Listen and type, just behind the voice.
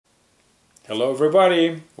Hello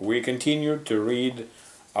everybody! We continue to read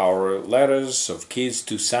our letters of kids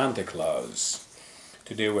to Santa Claus.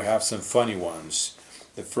 Today we have some funny ones.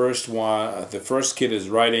 The first kid is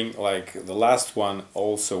writing like the last one,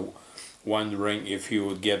 also wondering if he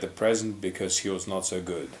would get the present because he was not so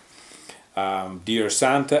good. Dear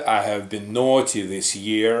Santa, I have been naughty this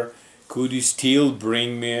year. Could you still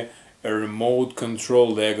bring me a remote control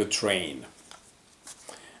Lego train?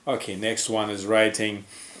 Okay, next one is writing,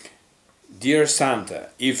 Dear Santa,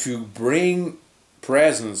 if you bring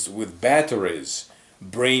presents with batteries,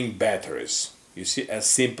 bring batteries. You see, as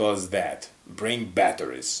simple as that. Bring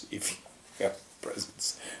batteries if you have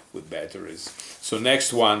presents with batteries. So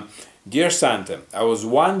next one, Dear Santa, I was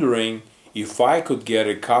wondering if I could get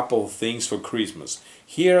a couple of things for Christmas.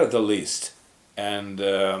 Here the list, and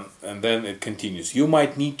then it continues. You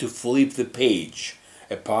might need to flip the page.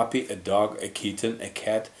 A puppy, a dog, a kitten, a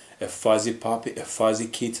cat, a fuzzy puppy, a fuzzy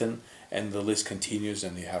kitten, and the list continues,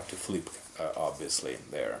 and you have to flip, obviously,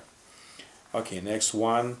 there. Okay, next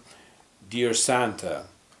one. Dear Santa,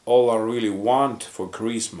 all I really want for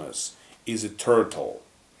Christmas is a turtle.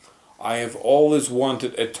 I have always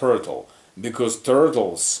wanted a turtle because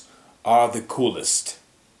turtles are the coolest.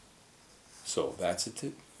 So that's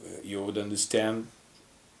it. You would understand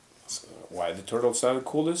why the turtles are the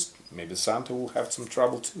coolest. Maybe Santa will have some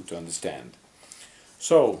trouble too to understand.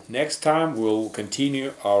 So next time we'll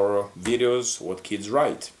continue our videos What Kids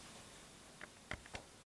Write.